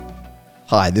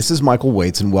Hi, this is Michael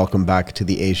Waits, and welcome back to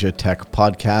the Asia Tech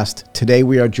Podcast. Today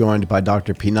we are joined by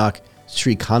Dr. Pinak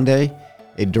Shrikhande,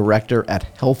 a director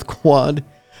at HealthQuad.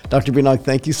 Dr. Pinak,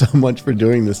 thank you so much for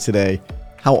doing this today.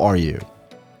 How are you?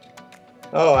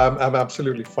 Oh, I'm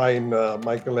absolutely fine,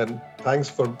 Michael, and thanks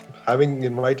for having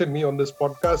invited me on this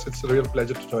podcast. It's a real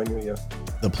pleasure to join you here.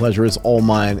 The pleasure is all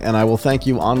mine, and I will thank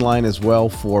you online as well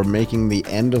for making the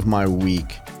end of my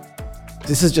week.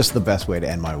 This is just the best way to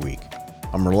end my week.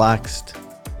 I'm relaxed,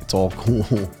 it's all cool,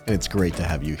 and it's great to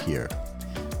have you here.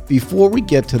 Before we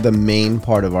get to the main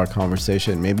part of our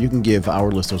conversation, maybe you can give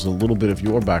our listeners a little bit of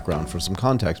your background for some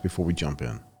context before we jump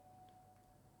in.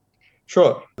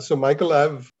 Sure. So, Michael,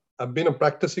 I've been a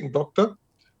practicing doctor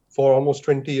for almost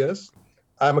 20 years.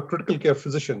 I'm a critical care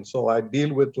physician, so I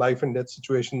dealt with life and death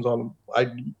situations almost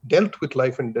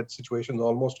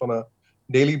on a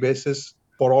daily basis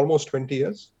for almost 20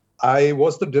 years. I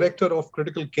was the director of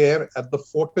critical care at the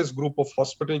Fortis group of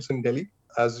hospitals in Delhi.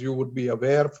 As you would be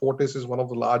aware, Fortis is one of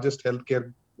the largest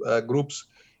healthcare groups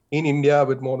in India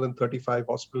with more than 35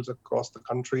 hospitals across the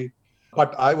country.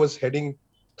 But I was heading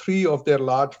 3 of their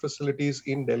large facilities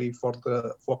in Delhi for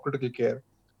critical care,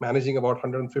 managing about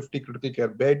 150 critical care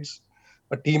beds,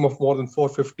 a team of more than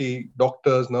 450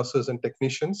 doctors, nurses, and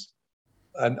technicians.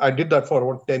 And I did that for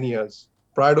around 10 years.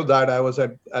 Prior to that, I was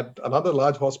at another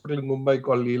large hospital in Mumbai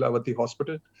called Leelavati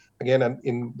Hospital, again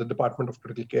in the Department of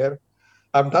Critical Care.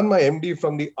 I've done my MD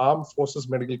from the Armed Forces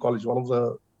Medical College, one of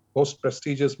the most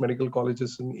prestigious medical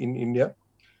colleges in India.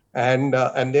 And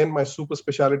then my super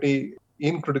specialty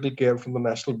in critical care from the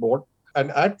National Board.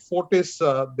 And at Fortis,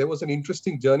 there was an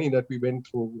interesting journey that we went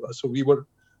through. So we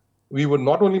were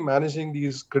not only managing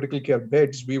these critical care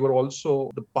beds, we were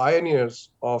also the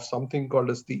pioneers of something called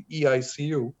as the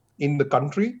EICU in the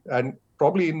country and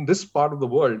probably in this part of the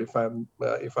world, if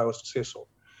I was to say so.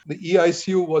 The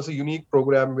EICU was a unique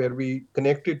program where we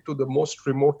connected to the most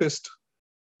remotest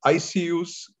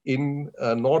ICUs in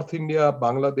North India,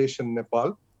 Bangladesh, and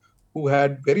Nepal, who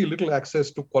had very little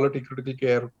access to quality critical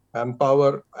care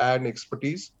manpower and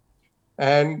expertise.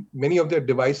 And many of their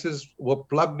devices were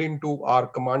plugged into our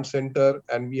command center,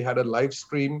 and we had a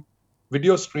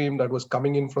video stream that was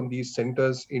coming in from these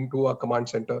centers into our command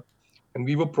center. And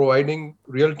we were providing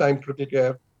real-time critical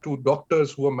care to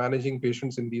doctors who were managing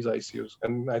patients in these ICUs.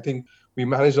 And I think we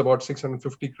managed about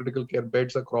 650 critical care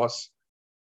beds across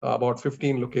about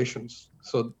 15 locations.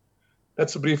 So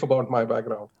that's a brief about my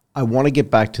background. I want to get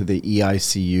back to the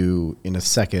EICU in a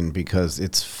second because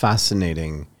it's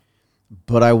fascinating,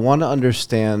 but I want to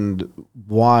understand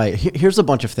why. Here's a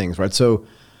bunch of things, right? So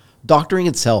doctoring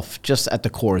itself, just at the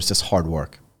core, is just hard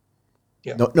work.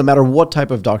 Yeah. No matter what type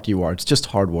of doctor you are, it's just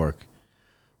hard work.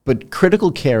 But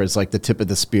critical care is like the tip of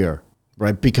the spear,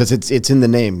 right? Because it's in the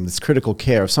name. It's critical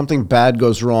care. If something bad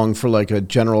goes wrong for like a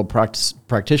general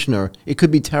practitioner, it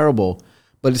could be terrible,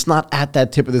 but it's not at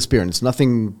that tip of the spear. And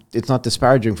it's not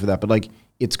disparaging for that, but like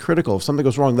it's critical. If something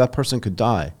goes wrong, that person could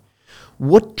die.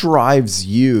 What drives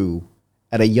you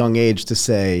at a young age to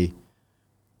say,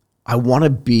 I want to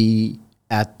be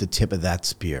at the tip of that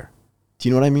spear? Do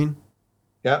you know what I mean?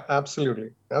 Yeah,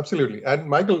 absolutely. Absolutely. And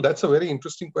Michael, that's a very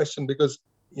interesting question because,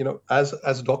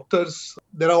 as doctors,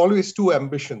 there are always two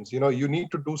ambitions. You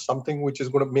need to do something which is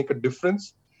going to make a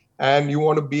difference, and you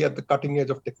want to be at the cutting edge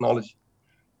of technology.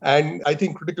 And I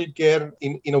think critical care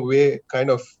in a way kind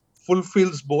of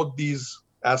fulfills both these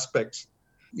aspects.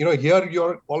 Here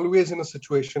you're always in a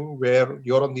situation where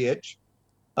you're on the edge,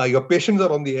 your patients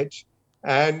are on the edge,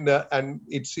 and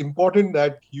it's important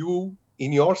that you,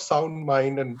 in your sound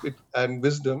mind and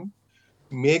wisdom,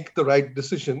 make the right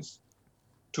decisions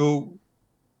to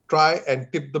try and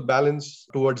tip the balance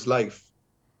towards life.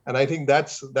 And I think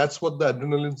that's what the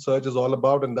adrenaline surge is all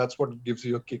about, and that's what gives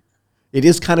you a kick. It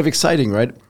is kind of exciting,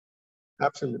 right?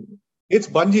 Absolutely. It's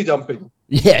bungee jumping.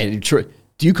 Yeah, true.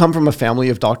 Do you come from a family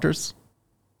of doctors?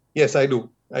 Yes, I do.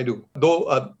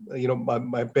 Though,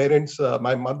 my parents,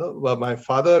 my mother, my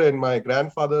father and my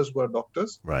grandfathers were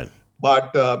doctors. Right.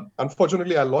 But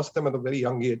unfortunately, I lost them at a very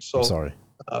young age. So, I'm sorry.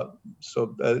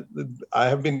 I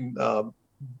have been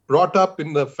brought up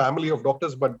in the family of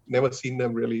doctors, but never seen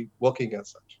them really working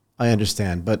as such. I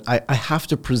understand, but I have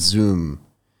to presume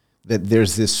that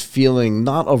there's this feeling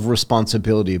not of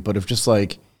responsibility, but of just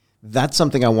like, that's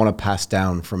something I want to pass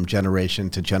down from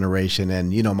generation to generation.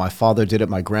 And, my father did it,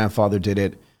 my grandfather did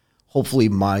it. Hopefully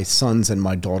my sons and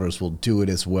my daughters will do it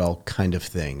as well, kind of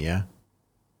thing. Yeah.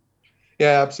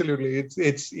 Yeah, absolutely.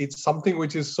 It's something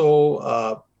which is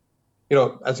so,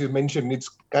 as you mentioned, it's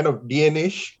kind of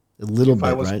DNA-ish. A little if bit,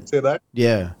 I was right? to say that.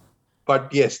 Yeah.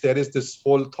 But yes, there is this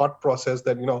whole thought process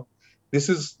that, this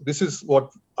is what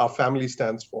our family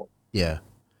stands for. Yeah.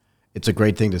 It's a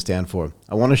great thing to stand for.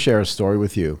 I want to share a story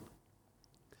with you.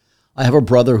 I have a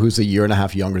brother who's a year and a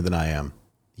half younger than I am.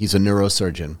 He's a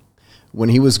neurosurgeon. When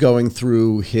he was going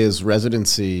through his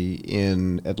residency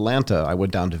in Atlanta, I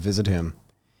went down to visit him.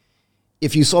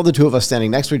 If you saw the two of us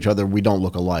standing next to each other, we don't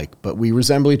look alike, but we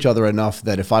resemble each other enough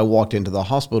that if I walked into the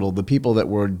hospital, the people that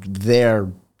were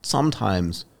there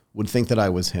sometimes would think that I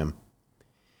was him.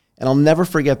 And I'll never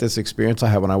forget this experience I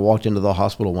had when I walked into the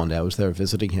hospital one day. I was there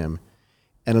visiting him,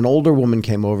 and an older woman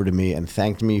came over to me and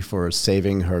thanked me for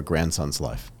saving her grandson's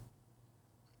life.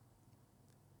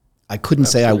 I couldn't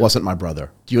say I wasn't my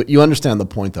brother. You understand the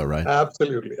point though, right?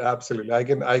 Absolutely. Absolutely.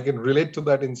 I can relate to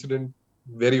that incident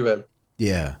very well.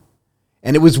 Yeah.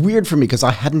 And it was weird for me because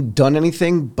I hadn't done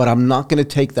anything, but I'm not going to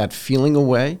take that feeling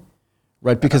away,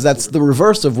 right? Because that's the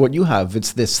reverse of what you have.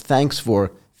 It's this thank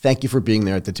you for being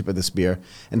there at the tip of the spear,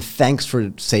 and thanks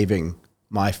for saving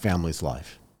my family's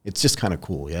life. It's just kind of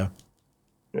cool, yeah?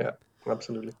 Yeah,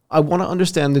 absolutely. I want to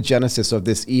understand the genesis of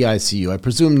this EICU. I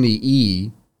presume the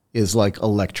E is like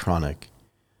electronic.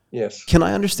 Yes. Can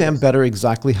I understand better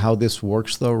exactly how this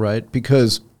works though, right?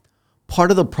 Because part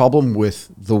of the problem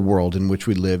with the world in which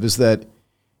we live is that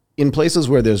in places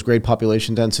where there's great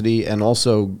population density and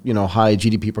also, high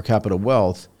GDP per capita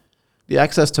wealth, the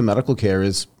access to medical care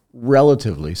is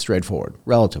relatively straightforward.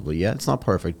 Relatively, yeah, it's not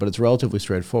perfect, but it's relatively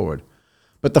straightforward.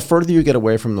 But the further you get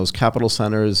away from those capital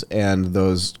centers and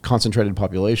those concentrated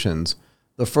populations,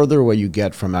 the further away you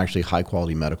get from actually high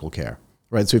quality medical care,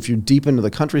 right? So if you're deep into the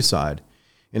countryside,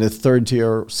 in a third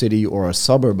tier city or a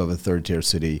suburb of a third tier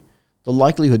city, the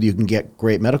likelihood you can get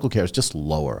great medical care is just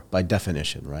lower by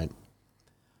definition, right?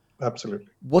 Absolutely.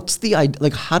 What's the idea?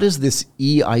 Like, how does this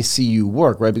EICU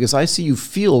work, right? Because ICU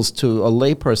feels to a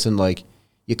layperson like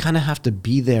you kind of have to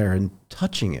be there and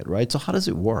touching it, right? So how does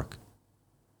it work?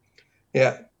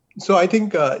 Yeah. So I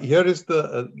think here is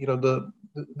the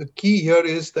key here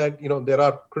is that there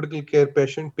are critical care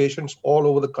patients all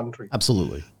over the country.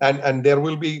 Absolutely. And there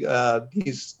will be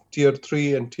these tier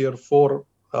 3 and tier 4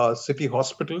 city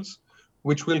hospitals,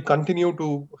 which will continue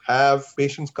to have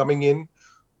patients coming in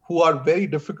who are very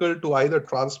difficult to either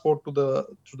transport to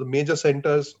the major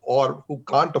centers or who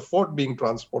can't afford being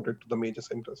transported to the major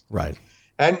centers. Right.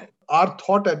 And our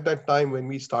thought at that time when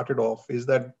we started off is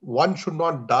that one should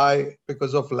not die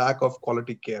because of lack of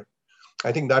quality care.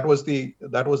 I think that was the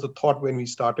thought when we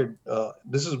started.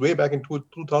 This is way back in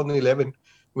 2011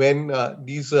 when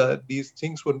these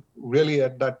things were really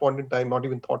at that point in time not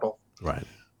even thought of. Right.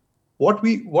 What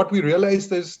we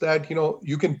realized is that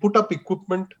you can put up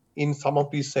equipment in some of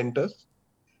these centers.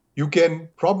 You can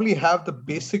probably have the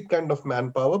basic kind of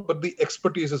manpower, but the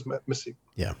expertise is missing.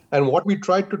 Yeah. And what we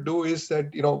tried to do is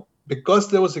that because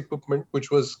there was equipment which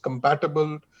was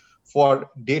compatible for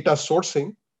data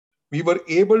sourcing, we were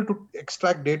able to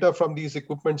extract data from these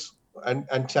equipments and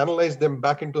channelize them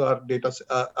back into our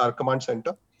our command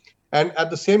center. And at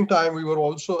the same time, we were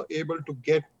also able to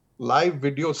get live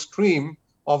video stream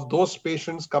of those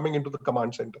patients coming into the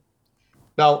command center.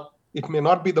 Now, it may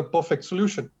not be the perfect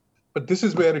solution, but this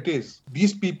is where it is.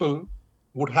 These people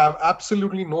would have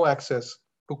absolutely no access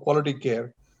to quality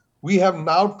care. We have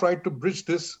now tried to bridge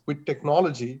this with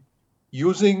technology,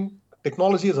 using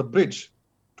technology as a bridge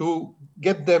to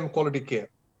get them quality care.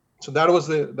 So that was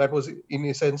in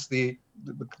a sense the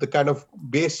kind of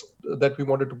base that we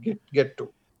wanted to get to.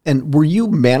 And were you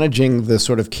managing the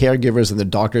sort of caregivers and the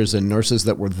doctors and nurses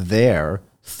that were there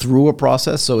through a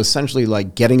process? So essentially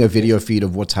like getting a video feed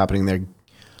of what's happening there.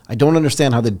 I don't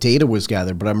understand how the data was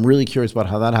gathered, but I'm really curious about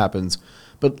how that happens.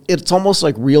 But it's almost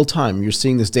like real time. You're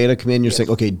seeing this data come in, you're saying,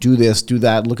 okay, do this, do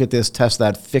that, look at this, test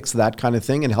that, fix that kind of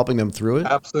thing, and helping them through it?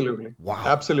 Absolutely. Wow.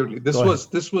 Absolutely. This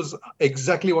was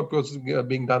exactly what was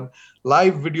being done.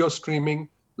 Live video streaming,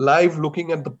 live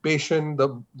looking at the patient,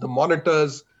 the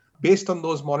monitors. Based on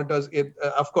those monitors,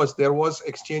 of course, there was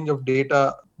exchange of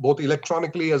data, both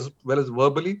electronically as well as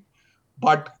verbally.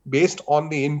 But based on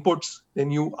the inputs, then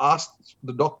you ask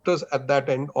the doctors at that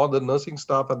end or the nursing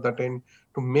staff at that end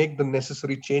to make the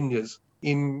necessary changes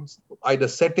in either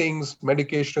settings,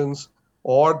 medications,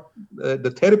 or the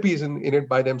therapies in it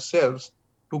by themselves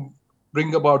to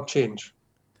bring about change.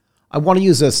 I want to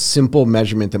use a simple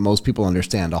measurement that most people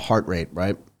understand, a heart rate,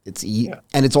 right?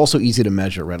 And it's also easy to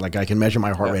measure, right? Like I can measure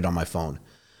my heart rate on my phone.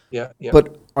 Yeah.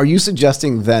 But are you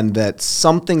suggesting then that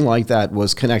something like that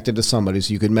was connected to somebody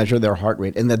so you could measure their heart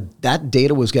rate and that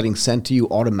data was getting sent to you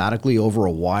automatically over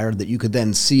a wire that you could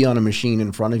then see on a machine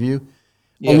in front of you,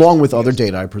 along with other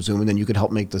data, I presume, and then you could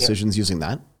help make decisions using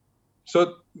that?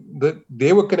 So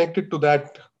they were connected to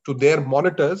their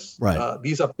monitors. Right.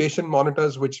 These are patient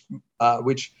monitors which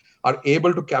are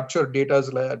able to capture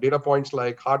data points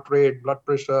like heart rate, blood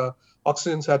pressure,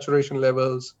 oxygen saturation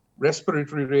levels,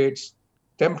 respiratory rates,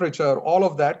 temperature. All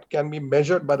of that can be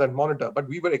measured by that monitor. But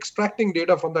we were extracting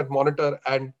data from that monitor,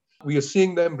 and we are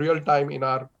seeing them real time in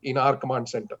our command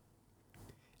center.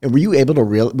 And were you able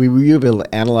to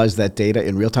analyze that data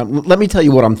in real time? Let me tell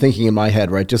you what I'm thinking in my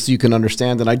head, right? Just so you can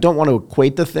understand. And I don't want to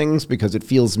equate the things because it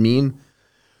feels mean.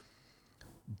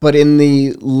 But in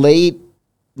the late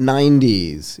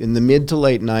 90s, in the mid to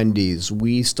late 90s,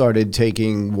 we started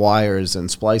taking wires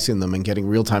and splicing them and getting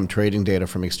real-time trading data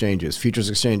from exchanges, futures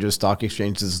exchanges, stock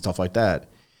exchanges, and stuff like that.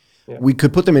 Yeah. We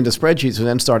could put them into spreadsheets and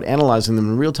then start analyzing them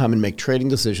in real time and make trading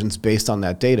decisions based on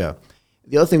that data.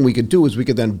 The other thing we could do is we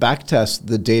could then backtest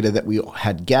the data that we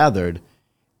had gathered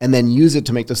and then use it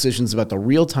to make decisions about the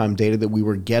real-time data that we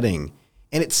were getting.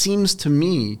 And it seems to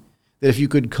me that if you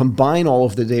could combine all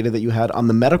of the data that you had on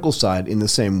the medical side in the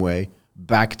same way,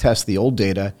 backtest the old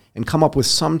data, and come up with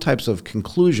some types of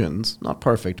conclusions, not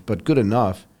perfect, but good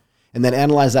enough, and then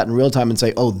analyze that in real time and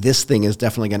say, oh, this thing is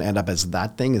definitely going to end up as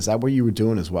that thing. Is that what you were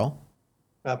doing as well?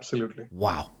 Absolutely.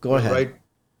 Wow. Go ahead. Right.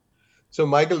 So,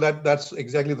 Michael, that's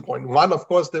exactly the point. One, of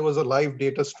course, there was a live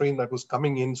data stream that was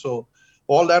coming in. So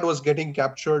all that was getting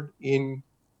captured in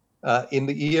the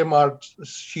EMR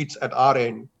sheets at our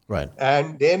end. Right.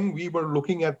 And then we were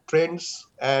looking at trends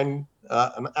and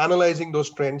analyzing those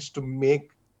trends to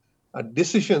make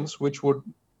decisions which would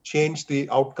change the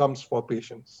outcomes for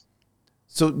patients.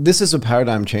 So this is a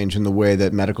paradigm change in the way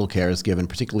that medical care is given,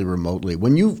 particularly remotely.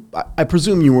 I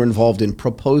presume you were involved in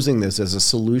proposing this as a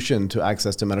solution to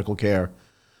access to medical care,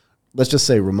 let's just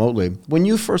say remotely. When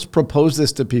you first proposed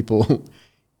this to people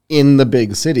in the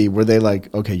big city, were they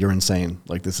like, okay, you're insane,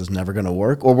 like this is never going to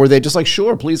work? Or were they just like,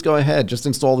 sure, please go ahead, just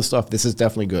install the stuff, this is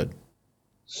definitely good?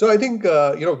 So I think,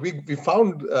 we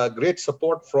found great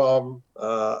support from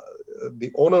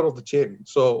the owner of the chain,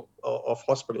 of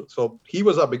hospital. So he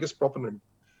was our biggest proponent.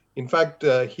 In fact,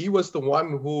 he was the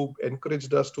one who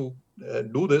encouraged us to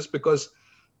do this because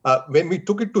when we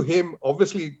took it to him,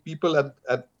 obviously people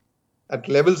at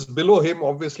levels below him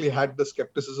obviously had the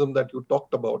skepticism that you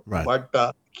talked about. Right.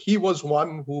 But he was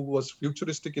one who was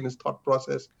futuristic in his thought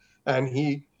process. And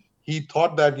he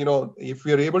thought that, if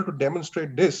we are able to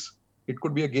demonstrate this, it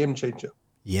could be a game changer.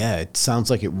 Yeah, it sounds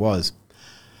like it was.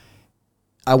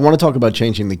 I want to talk about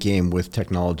changing the game with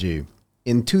technology.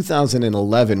 In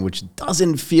 2011, which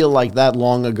doesn't feel like that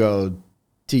long ago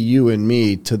to you and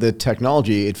me, to the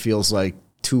technology, it feels like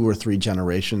 2 or 3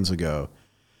 generations ago.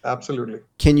 Absolutely.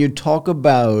 Can you talk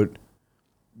about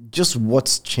just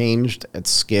what's changed at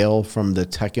scale from the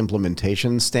tech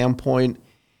implementation standpoint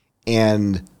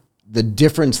and the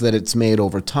difference that it's made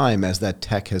over time as that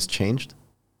tech has changed?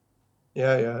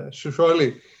 Yeah,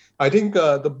 surely. I think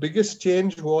the biggest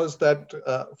change was that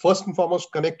first and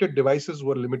foremost, connected devices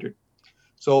were limited.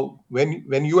 So when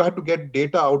you had to get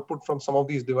data output from some of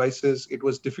these devices, it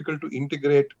was difficult to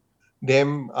integrate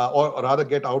them or rather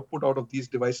get output out of these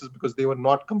devices because they were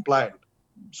not compliant.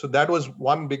 So that was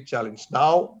one big challenge.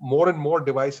 Now, more and more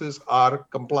devices are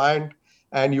compliant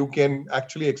and you can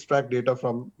actually extract data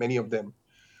from many of them.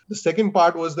 The second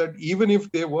part was that even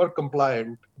if they were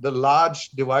compliant, the large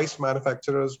device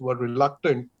manufacturers were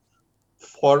reluctant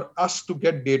for us to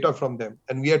get data from them.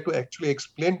 And we had to actually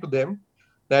explain to them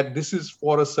that this is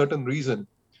for a certain reason.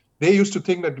 They used to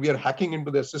think that we are hacking into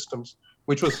their systems,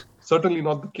 which was certainly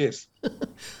not the case.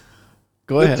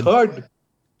 Go ahead.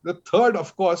 The third,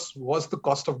 of course, was the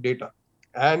cost of data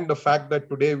and the fact that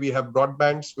today we have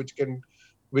broadbands which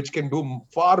can do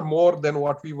far more than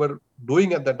what we were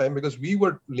doing at that time because we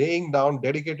were laying down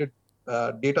dedicated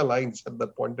data lines at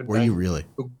that point in time. Were you really?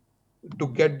 To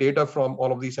get data from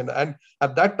all of these. And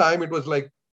at that time, it was like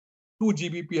 2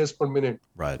 Gbps per minute,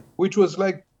 right? Which was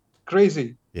like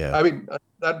crazy. Yeah. I mean,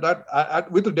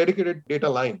 with a dedicated data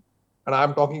line. And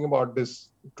I'm talking about this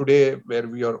today where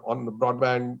we are on the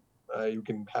broadband, you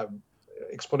can have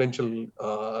exponentially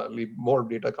more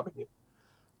data coming in.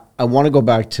 I want to go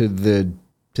back to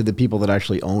the people that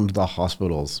actually owned the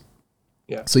hospitals.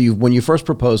 Yeah. So when you first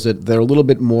proposed it, they're a little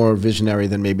bit more visionary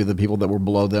than maybe the people that were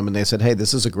below them, and they said, hey,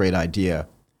 this is a great idea.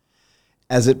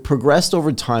 As it progressed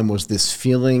over time, was this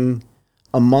feeling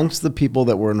amongst the people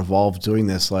that were involved doing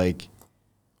this, like,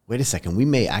 wait a second, we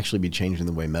may actually be changing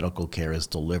the way medical care is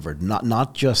delivered,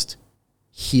 not just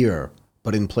here,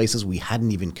 but in places we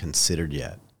hadn't even considered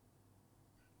yet?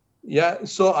 Yeah,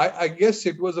 so I guess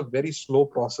it was a very slow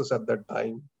process at that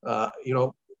time.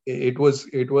 It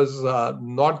was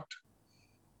not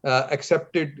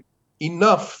accepted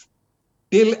enough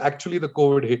till actually the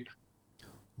COVID hit.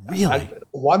 Really? And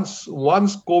once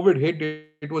COVID hit,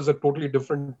 it was a totally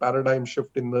different paradigm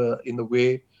shift in the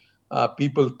way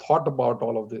people thought about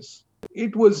all of this.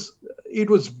 It was it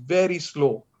was very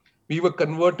slow. We were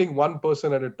converting one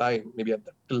person at a time, maybe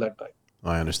till that time.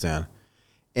 I understand.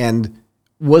 And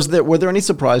were there any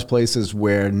surprise places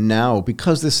where now,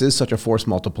 because this is such a force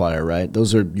multiplier, right?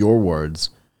 Those are your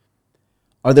words.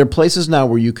 Are there places now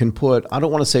where you can put, I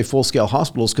don't want to say full-scale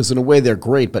hospitals, because in a way they're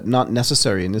great, but not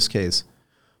necessary in this case,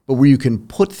 but where you can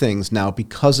put things now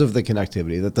because of the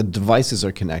connectivity, that the devices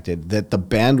are connected, that the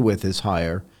bandwidth is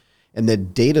higher, and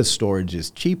that data storage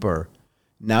is cheaper.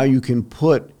 Now you can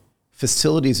put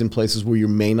facilities in places where you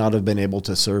may not have been able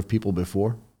to serve people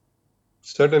before?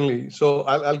 Certainly. So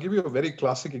I'll give you a very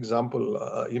classic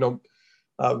example.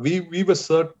 We were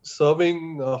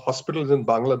serving hospitals in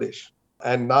Bangladesh,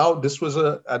 and now this was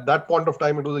at that point of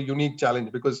time it was a unique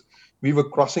challenge because we were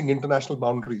crossing international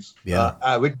boundaries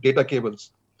Yeah. with data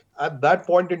cables. At that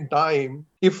point in time,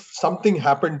 if something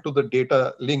happened to the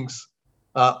data links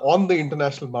on the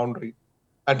international boundary,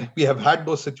 and we have had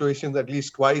those situations at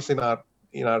least twice in our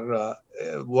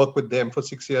work with them for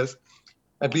 6 years,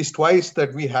 at least twice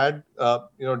that we had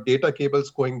data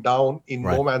cables going down in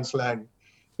Right. no man's land.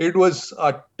 It was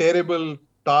a terrible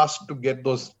task to get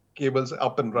those cables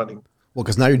up and running. Well,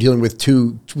 because now you're dealing with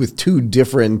two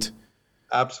different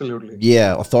Absolutely.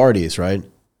 authorities, right?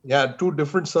 Yeah, two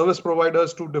different service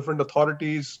providers, two different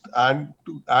authorities, and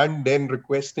then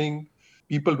requesting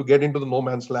people to get into the no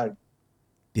man's land.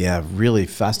 Yeah, really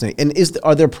fascinating. And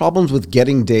are there problems with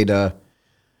getting data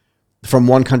from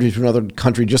one country to another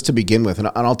country just to begin with? And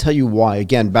I'll tell you why.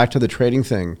 Again, back to the trading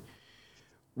thing.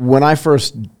 When I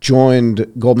first joined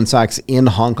Goldman Sachs in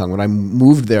Hong Kong, when I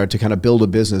moved there to kind of build a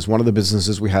business, one of the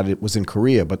businesses we had was in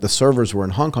Korea, but the servers were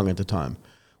in Hong Kong at the time.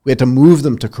 We had to move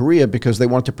them to Korea because they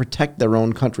wanted to protect their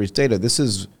own country's data. This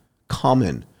is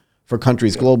common for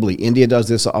countries globally. India does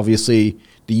this, obviously.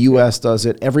 The US does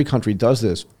it. Every country does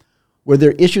this. Were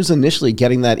there issues initially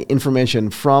getting that information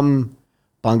from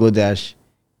Bangladesh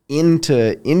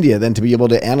into India then to be able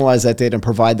to analyze that data and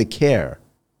provide the care?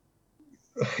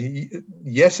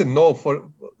 Yes and no.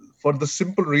 For the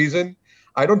simple reason,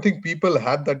 I don't think people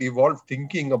had that evolved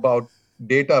thinking about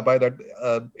data by that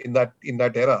in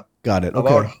that era. Got it.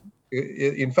 Okay.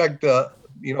 In fact,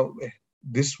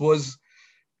 this was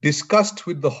discussed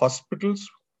with the hospitals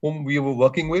whom we were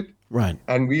working with, Right.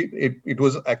 and it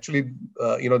was actually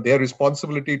their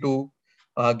responsibility to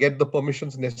get the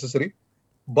permissions necessary.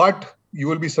 But you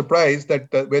will be surprised that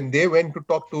when they went to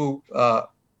talk to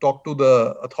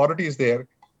the authorities there,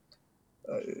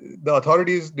 the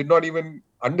authorities did not even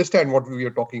understand what we were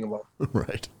talking about.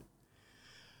 Right.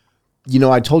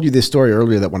 I told you this story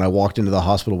earlier that when I walked into the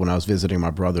hospital when I was visiting my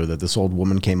brother, that this old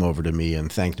woman came over to me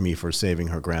and thanked me for saving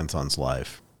her grandson's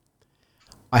life.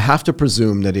 I have to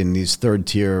presume that in these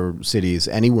third-tier cities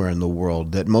anywhere in the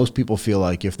world, that most people feel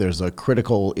like if there's a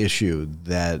critical issue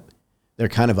that they're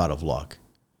kind of out of luck,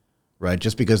 right?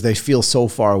 Just because they feel so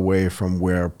far away from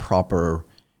where proper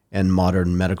and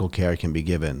modern medical care can be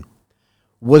given.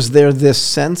 Was there this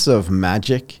sense of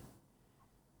magic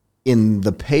in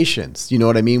the patients, you know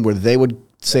what I mean? Where they would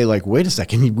say like, wait a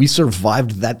second, we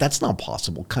survived that. That's not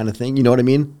possible kind of thing. You know what I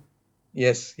mean?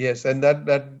 Yes. And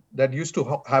that used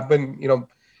to happen,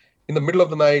 in the middle of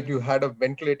the night, you had a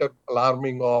ventilator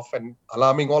alarming off and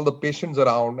alarming all the patients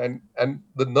around. And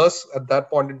the nurse at that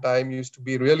point in time used to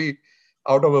be really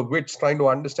out of her wits trying to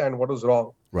understand what was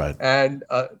wrong. Right. And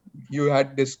you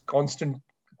had this constant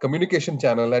communication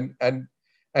channel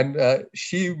and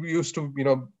she used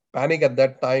to, panic at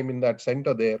that time in that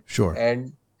center there. Sure.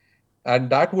 And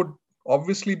that would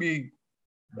obviously be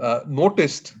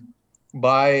noticed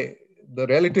by the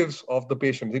relatives of the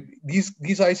patient. These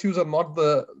ICUs are not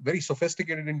very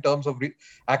sophisticated in terms of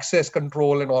access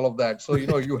control and all of that. So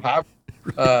you have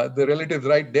the relatives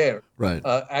right there, right?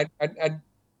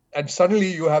 And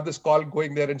suddenly you have this call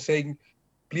going there and saying,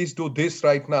 "Please do this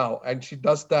right now." And she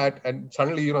does that, and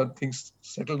suddenly things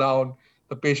settle down.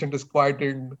 The patient is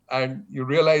quieted, and you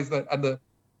realize that,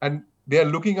 and they are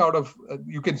looking out of.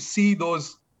 You can see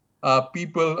those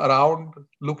people around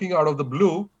looking out of the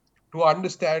blue to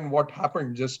understand what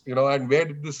happened, and where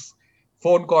did this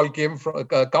phone call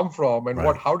come from, and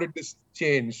right. how did this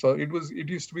change? So it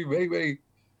used to be very, very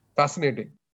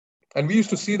fascinating, and we used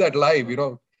to see that live,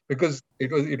 because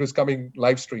it was coming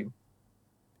live stream.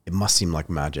 It must seem like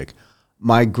magic.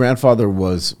 My grandfather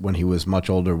was, when he was much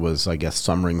older, was, I guess,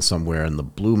 summering somewhere in the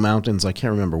Blue Mountains. I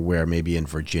can't remember where, maybe in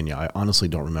Virginia. I honestly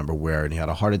don't remember where. And he had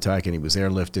a heart attack and he was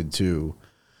airlifted to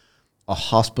a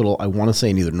hospital, I want to say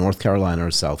in either North Carolina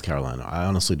or South Carolina. I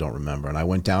honestly don't remember. And I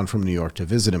went down from New York to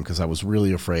visit him because I was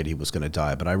really afraid he was going to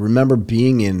die. But I remember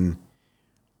being in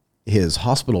his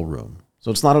hospital room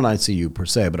So it's not an ICU per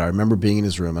se, but I remember being in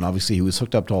his room, and obviously he was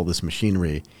hooked up to all this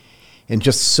machinery and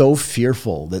just so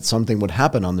fearful that something would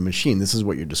happen on the machine. This is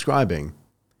what you're describing,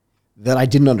 that I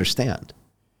didn't understand.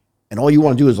 And all you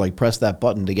want to do is like press that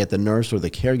button to get the nurse or the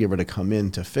caregiver to come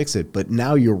in to fix it. But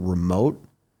now you're remote.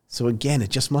 So again, it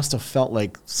just must have felt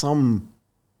like some,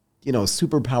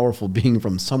 super powerful being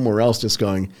from somewhere else just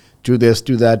going, do this,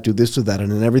 do that, do this, do that.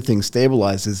 And then everything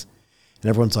stabilizes and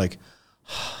everyone's like,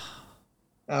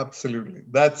 Absolutely.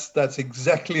 That's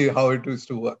exactly how it used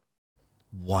to work.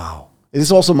 wow.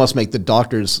 This also must make the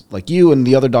doctors like you and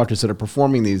the other doctors that are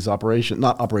performing these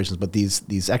not operations, but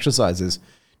these exercises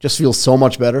just feel so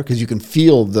much better because you can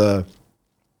feel the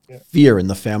fear in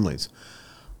the families.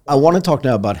 I want to talk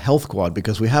now about HealthQuad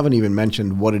because we haven't even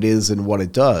mentioned what it is and what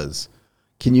it does.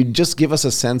 Can you just give us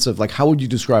a sense of like, how would you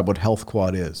describe what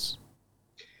HealthQuad is?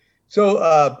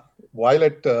 So while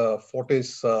at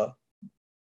Fortis,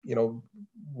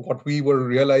 what we were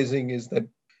realizing is that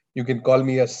you can call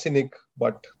me a cynic,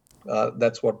 but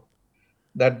that's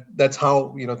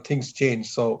how things change.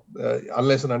 So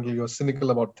unless and until you're cynical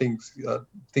about things,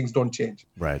 things don't change.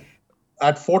 Right.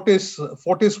 At Fortis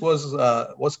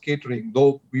was catering,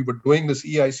 though we were doing this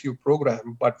EICU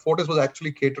program, but Fortis was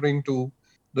actually catering to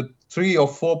the 3 or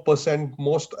 4%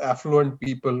 most affluent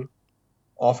people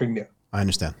of India. I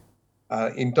understand.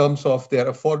 In terms of their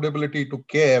affordability to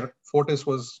care, Fortis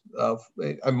was,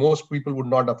 most people would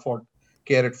not afford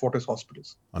care at Fortis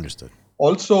hospitals. Understood.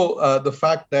 Also, the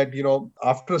fact that,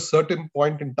 after a certain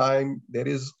point in time, there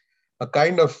is a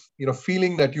kind of,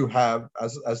 feeling that you have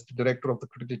as the director of the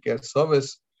critical care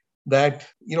service that,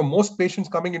 most patients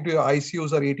coming into your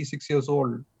ICUs are 86 years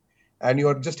old and you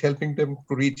are just helping them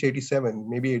to reach 87,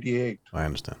 maybe 88. I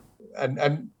understand.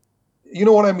 And you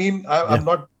know what I mean? I'm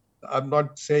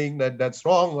not saying that that's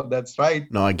wrong or that's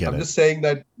right. No, I get it. I'm just saying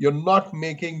that you're not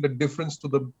making the difference to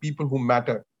the people who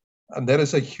matter. And there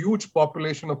is a huge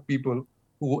population of people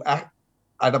who act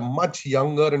at a much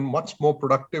younger and much more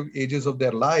productive ages of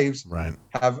their lives, right,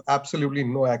 have absolutely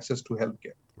no access to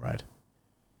healthcare. Right.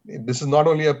 This is not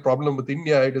only a problem with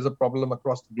India, it is a problem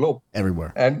across the globe.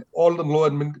 Everywhere. And all the low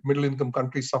and middle income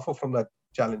countries suffer from that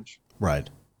challenge. Right.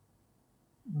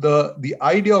 The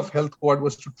idea of HealthQuad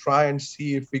was to try and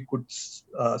see if we could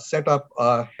set up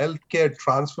a healthcare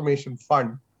transformation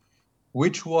fund,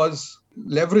 which was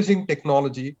leveraging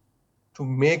technology to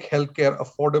make healthcare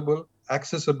affordable,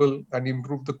 accessible, and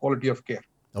improve the quality of care.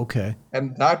 Okay.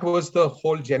 And that was the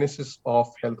whole genesis of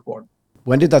HealthQuad.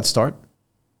 When did that start?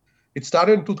 It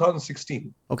started in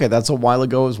 2016. Okay, that's a while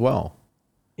ago as well.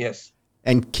 Yes.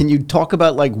 And can you talk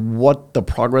about like what the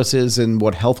progress is and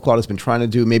what HealthQuad has been trying to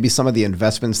do, maybe some of the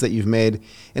investments that you've made?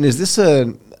 And is this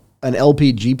an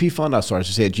LP-GP fund? I should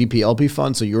say a GP-LP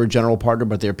fund. So you're a general partner,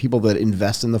 but there are people that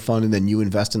invest in the fund and then you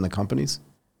invest in the companies?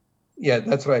 Yeah,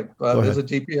 that's right. There's a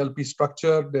GP-LP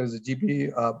structure. There's a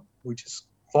GP, which is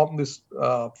formed this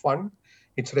fund.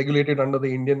 It's regulated under the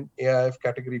Indian AIF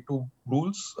Category 2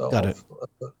 rules of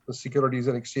the Securities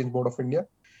and Exchange Board of India.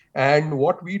 And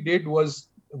what we did was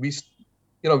we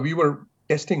were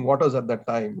testing waters at that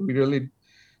time. We really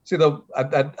see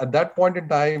at that point in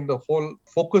time, the whole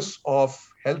focus of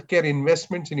healthcare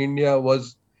investments in India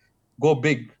was go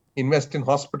big, invest in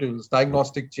hospitals,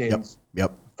 diagnostic chains,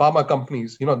 pharma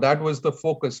companies. That was the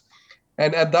focus.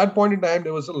 And at that point in time,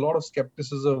 there was a lot of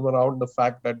skepticism around the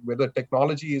fact that whether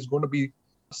technology is going to be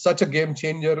such a game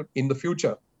changer in the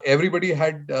future. Everybody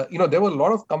had, there were a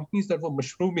lot of companies that were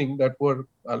mushrooming, that were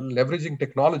leveraging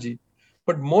technology,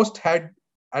 but most had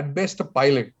at best a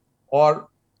pilot or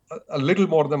a little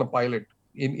more than a pilot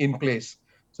in place.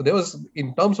 So there was,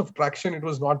 in terms of traction, it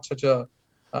was not such a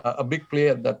big play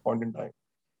at that point in time.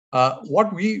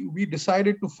 What we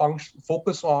decided to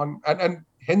focus on, and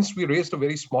hence we raised a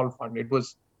very small fund. It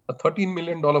was a $13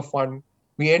 million fund.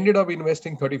 We ended up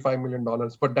investing $35 million,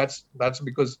 but that's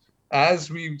because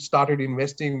as we started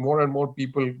investing, more and more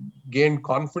people gained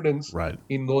confidence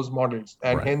in those models,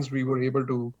 and hence we were able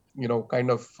to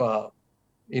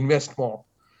invest more.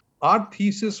 Our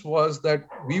thesis was that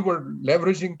we were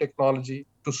leveraging technology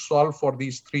to solve for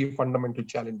these three fundamental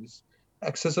challenges: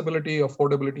 accessibility,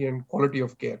 affordability, and quality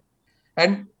of care.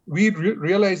 And we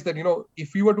realized that,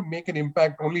 if we were to make an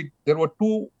impact, there were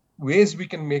two ways we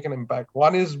can make an impact.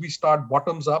 One is we start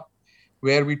bottoms up,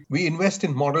 where we invest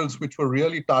in models which were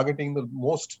really targeting the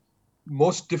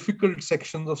most difficult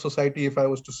sections of society, if I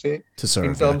was to say, to serve,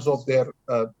 in terms of their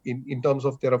in terms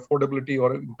of their affordability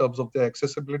or in terms of their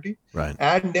accessibility,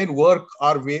 and then work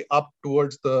our way up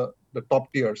towards the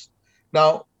top tiers.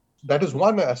 Now, that is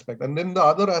one aspect. And then the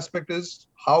other aspect is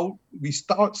how we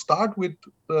start with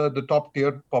the top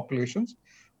tier populations,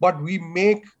 but we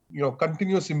make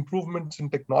continuous improvements in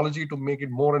technology to make it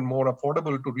more and more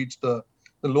affordable to reach the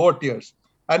lower tiers.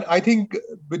 And I think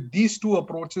with these two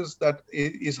approaches, that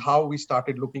is how we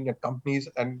started looking at companies.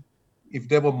 And if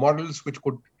there were models which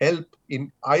could help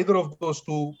in either of those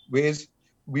two ways,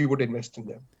 we would invest in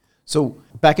them. So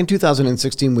back in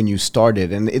 2016, when you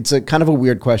started, and it's a kind of a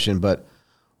weird question, but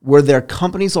were there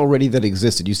companies already that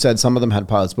existed? You said some of them had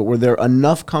pilots, but were there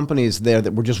enough companies there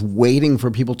that were just waiting for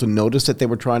people to notice that they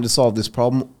were trying to solve this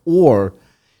problem? Or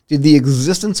did the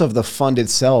existence of the fund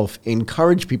itself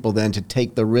encourage people then to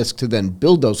take the risk to then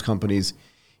build those companies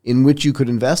in which you could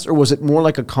invest? Or was it more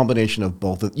like a combination of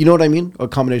both? You know what I mean? A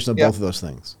combination of Yeah. both of those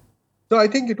things. So I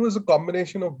think it was a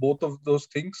combination of both of those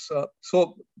things.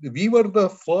 So we were the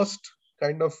first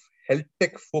kind of health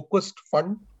tech focused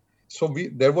fund. So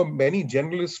there were many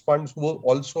generalist funds who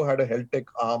also had a health tech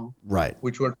arm, Right.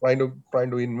 which were trying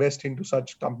to invest into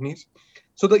such companies.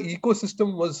 So the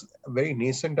ecosystem was very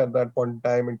nascent at that point in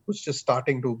time. It was just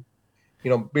starting to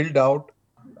build out.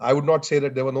 I would not say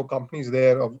that there were no companies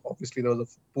there. Obviously, there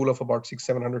was a pool of about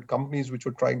 600-700 companies which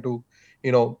were trying to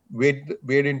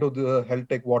wade into the health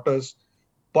tech waters.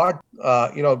 But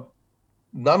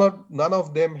none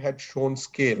of them had shown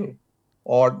scale,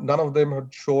 or none of them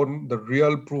had shown the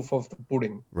real proof of the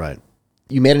pudding. Right.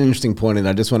 You made an interesting point, and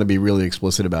I just want to be really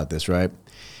explicit about this, right?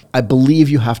 I believe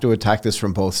you have to attack this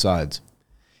from both sides.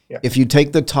 Yeah. If you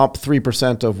take the top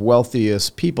 3% of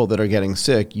wealthiest people that are getting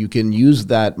sick, you can use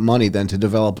that money then to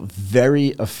develop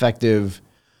very effective,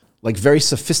 like very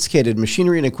sophisticated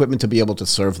machinery and equipment to be able to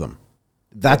serve them.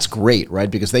 That's great, right?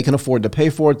 Because they can afford to pay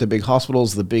for it. The big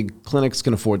hospitals, the big clinics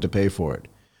can afford to pay for it.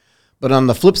 But on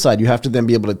the flip side, you have to then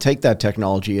be able to take that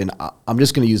technology, and I'm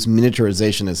just going to use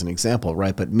miniaturization as an example,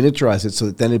 right? But miniaturize it so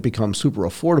that then it becomes super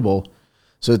affordable,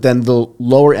 so that then the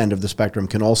lower end of the spectrum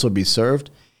can also be served.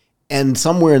 And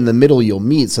somewhere in the middle you'll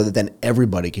meet so that then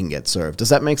everybody can get served. Does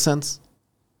that make sense?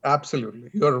 Absolutely.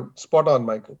 You're spot on,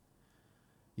 Michael.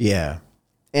 Yeah.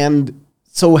 And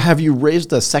so have you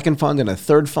raised a second fund and a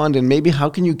third fund? And maybe how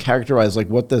can you characterize like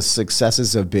what the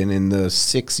successes have been in the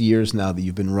 6 years now that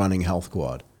you've been running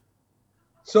HealthQuad?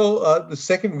 So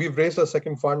we've raised a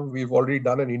second fund. We've already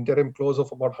done an interim close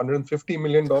of about $150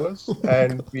 million,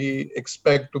 and we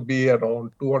expect to be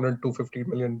around 250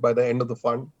 million by the end of the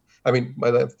fund. I mean, by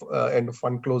the end of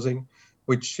fund closing,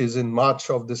 which is in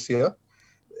March of this year.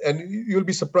 And you'll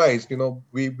be surprised,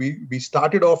 we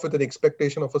started off with an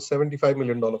expectation of a $75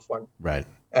 million fund. Right.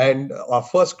 And our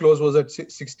first close was at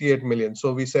 68 million.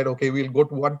 So we said, okay, we'll go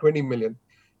to 120 million.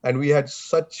 And we had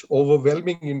such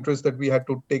overwhelming interest that we had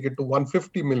to take it to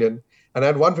 150 million. And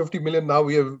at 150 million, now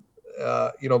we have,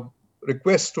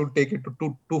 requests to take it to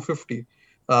 250.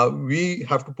 We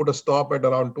have to put a stop at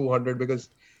around 200 because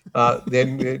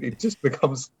then it just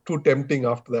becomes too tempting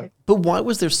after that. But why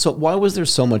was there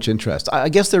so much interest? I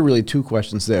guess there are really two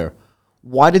questions there.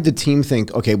 Why did the team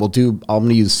think, okay, I'm going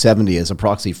to use 70 as a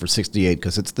proxy for 68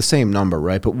 because it's the same number,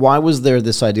 right? But why was there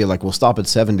this idea like, we'll stop at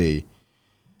 70,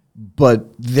 but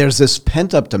there's this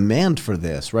pent-up demand for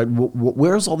this, right?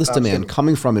 Where's all this demand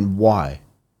coming from and why?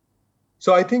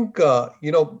 So I think,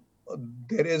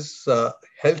 there is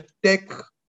health tech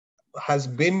has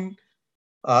been,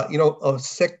 a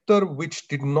sector which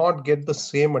did not get the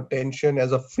same attention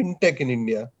as a fintech in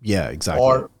India. Yeah, exactly.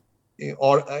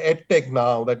 Or edtech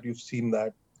now that you've seen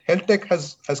that. Health tech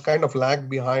has kind of lagged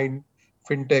behind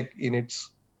fintech in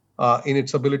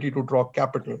its ability to draw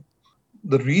capital.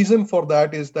 The reason for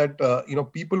that is that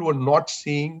people were not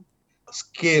seeing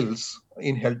scales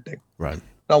in health tech. Right.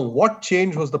 Now, what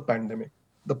changed was the pandemic.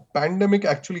 The pandemic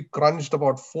actually crunched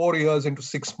about 4 years into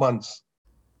 6 months,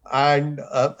 and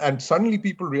suddenly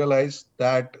people realized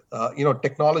that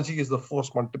technology is the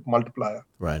force multiplier.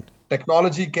 Right.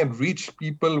 Technology can reach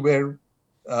people where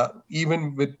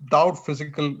even without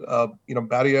physical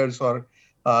barriers or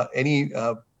any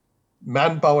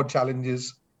manpower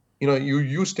challenges, you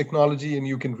use technology and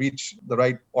you can reach the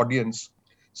right audience.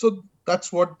 So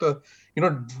that's what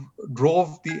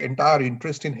drove the entire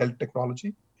interest in health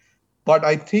technology. But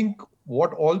I think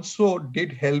what also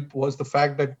did help was the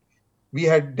fact that we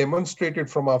had demonstrated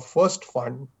from our first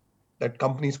fund that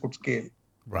companies could scale.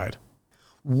 Right.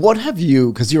 What have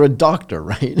you, because you're a doctor,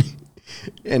 right?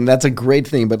 And that's a great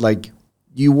thing, but like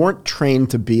you weren't trained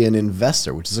to be an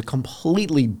investor, which is a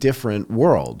completely different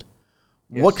world.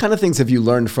 Yes. What kind of things have you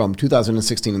learned from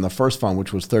 2016 in the first fund,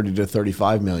 which was 30 to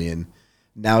 35 million,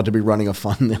 now to be running a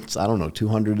fund that's,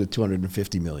 200 to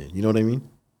 250 million? You know what I mean?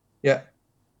 Yeah.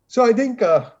 So I think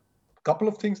a couple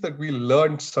of things that we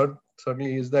learned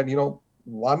certainly is that,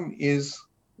 one is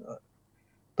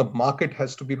the market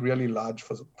has to be really large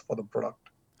for the product.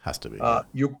 Has to be. Yeah.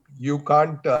 You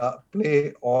can't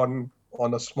play on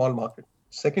a small market.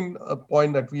 Second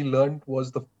point that we learned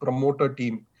was the promoter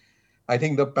team. I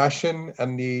think the passion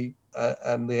and the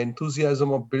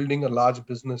enthusiasm of building a large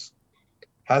business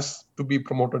has to be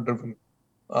promoter driven,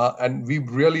 and we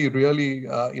really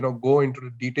go into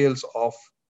the details of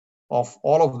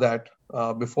all of that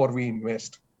before we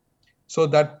invest. So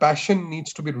that passion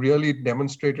needs to be really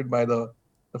demonstrated by the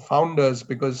founders,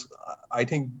 because I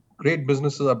think great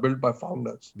businesses are built by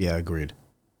founders. Yeah, agreed.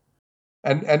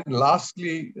 And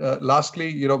lastly,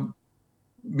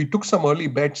 we took some early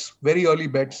bets, very early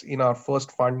bets in our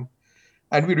first fund,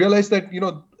 and we realized that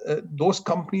those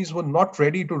companies were not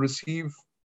ready to receive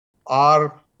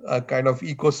our kind of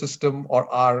ecosystem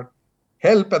or our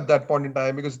help at that point in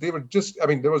time, because they were just, I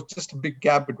mean, there was just a big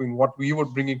gap between what we were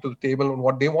bringing to the table and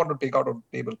what they want to take out of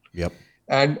the table. Yep.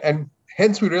 And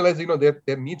hence we realized,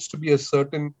 there needs to be a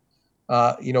certain,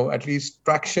 at least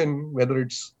traction, whether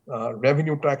it's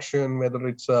revenue traction, whether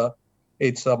it's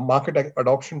a market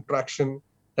adoption traction,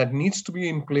 that needs to be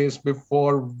in place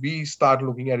before we start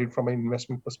looking at it from an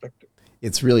investment perspective.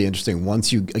 It's really interesting.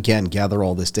 Once you, again, gather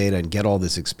all this data and get all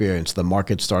this experience, the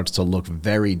market starts to look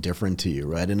very different to you,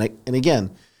 right? And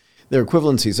again, there are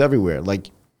equivalencies everywhere. Like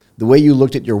the way you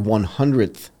looked at your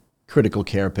 100th critical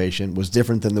care patient was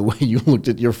different than the way you looked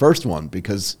at your first one,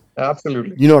 because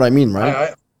absolutely, you know what I mean,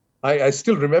 right? I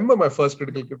still remember my first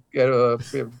critical care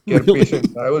Really?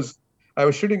 patient. I was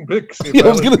shooting bricks. I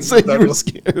was going to say you were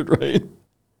scared, right?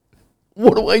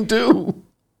 What do I do?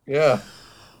 Yeah.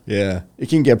 Yeah, it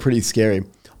can get pretty scary.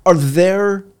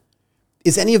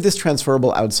 Is any of this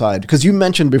transferable outside? Because you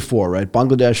mentioned before, right?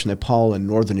 Bangladesh, Nepal, and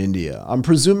Northern India. I'm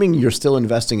presuming you're still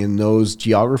investing in those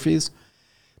geographies.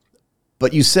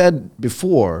 But you said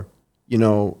before,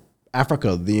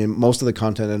 Africa, most of the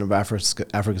continent of Africa is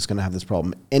going to have this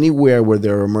problem. Anywhere where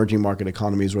there are emerging market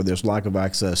economies where there's lack of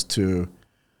access to,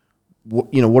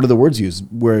 what are the words used?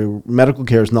 Where medical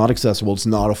care is not accessible, it's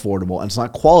not affordable, and it's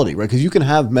not quality, right? Because you can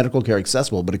have medical care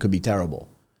accessible, but it could be terrible.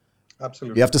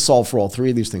 Absolutely. You have to solve for all three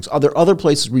of these things. Are there other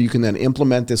places where you can then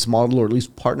implement this model, or at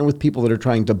least partner with people that are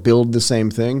trying to build the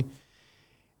same thing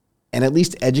and at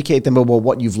least educate them about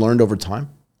what you've learned over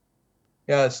time?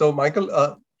 Yeah. So,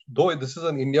 Michael, though this is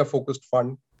an India-focused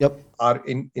fund, yep, our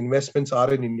investments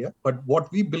are in India. But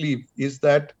what we believe is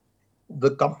that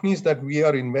the companies that we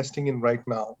are investing in right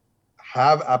now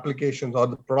have applications, or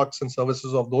the products and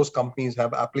services of those companies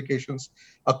have applications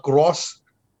across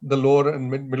the lower and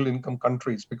middle income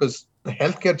countries, because the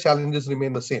healthcare challenges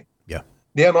remain the same. Yeah.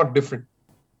 They are not different.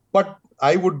 But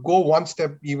I would go one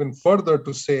step even further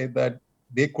to say that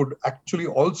they could actually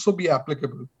also be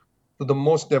applicable to the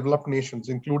most developed nations,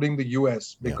 including the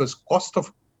US, because cost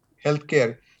of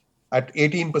healthcare at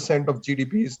 18% of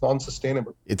GDP is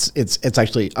non-sustainable. It's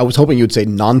actually, I was hoping you'd say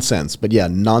nonsense, but yeah,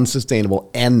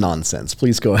 non-sustainable and nonsense.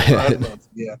 Please go ahead.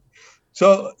 Yeah.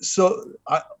 So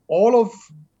all of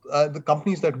the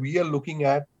companies that we are looking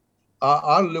at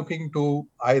are looking to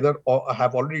either or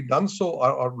have already done so, or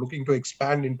are looking to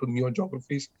expand into newer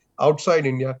geographies outside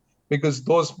India, because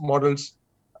those models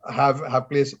have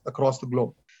place across the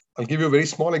globe. I'll give you a very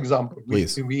small example.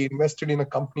 Please. We invested in a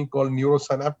company called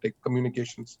Neurosynaptic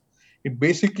Communications. It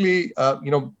basically,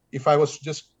 if I was to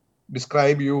just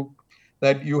describe you,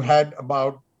 that you had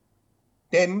about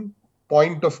 10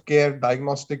 point of care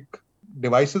diagnostic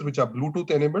devices, which are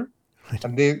Bluetooth enabled, right,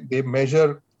 and they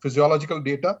measure physiological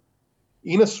data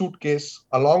in a suitcase,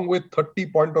 along with 30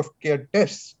 point of care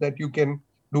tests that you can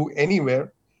do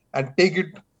anywhere, and take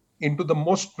it into the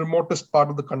most remotest part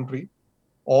of the country,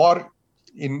 or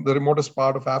in the remotest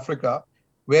part of Africa,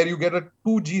 where you get a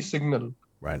 2G signal.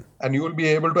 Right. And you will be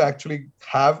able to actually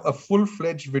have a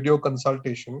full-fledged video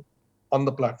consultation on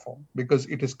the platform, because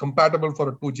it is compatible for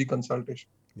a 2G consultation.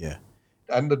 Yeah.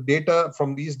 And the data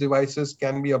from these devices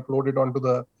can be uploaded onto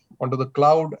the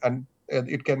cloud, and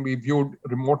it can be viewed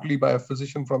remotely by a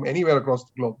physician from anywhere across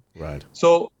the globe. Right.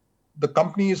 So the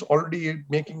company is already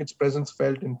making its presence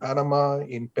felt in Panama,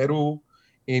 in Peru,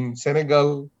 in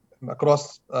Senegal,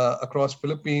 across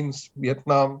Philippines,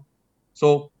 Vietnam.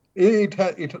 So it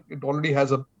already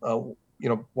has a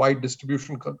wide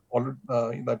distribution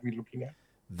that we're looking at.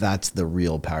 That's the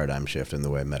real paradigm shift in the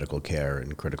way medical care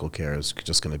and critical care is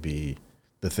just going to be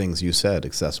the things you said: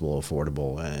 accessible,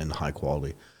 affordable, and high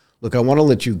quality. Look, I want to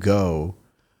let you go,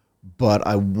 but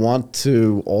I want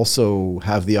to also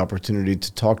have the opportunity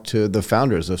to talk to the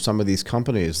founders of some of these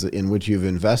companies in which you've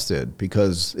invested,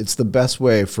 because it's the best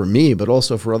way for me, but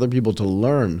also for other people, to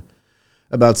learn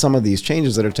about some of these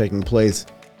changes that are taking place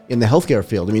in the healthcare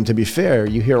field. I mean, to be fair,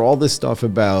 you hear all this stuff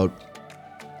about,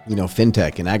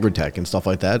 fintech and agritech and stuff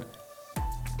like that,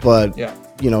 but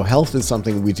health is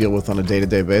something we deal with on a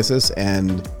day-to-day basis,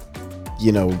 and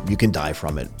you can die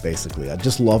from it, basically. I'd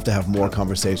just love to have more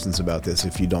conversations about this,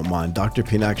 if you don't mind. Dr.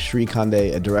 Pinak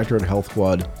Shrikhande, a director at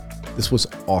HealthQuad, this was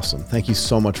awesome. Thank you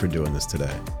so much for doing this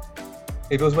today.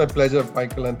 It was my pleasure,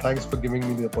 Michael, and thanks for giving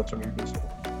me the opportunity to do so.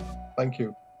 Thank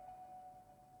you.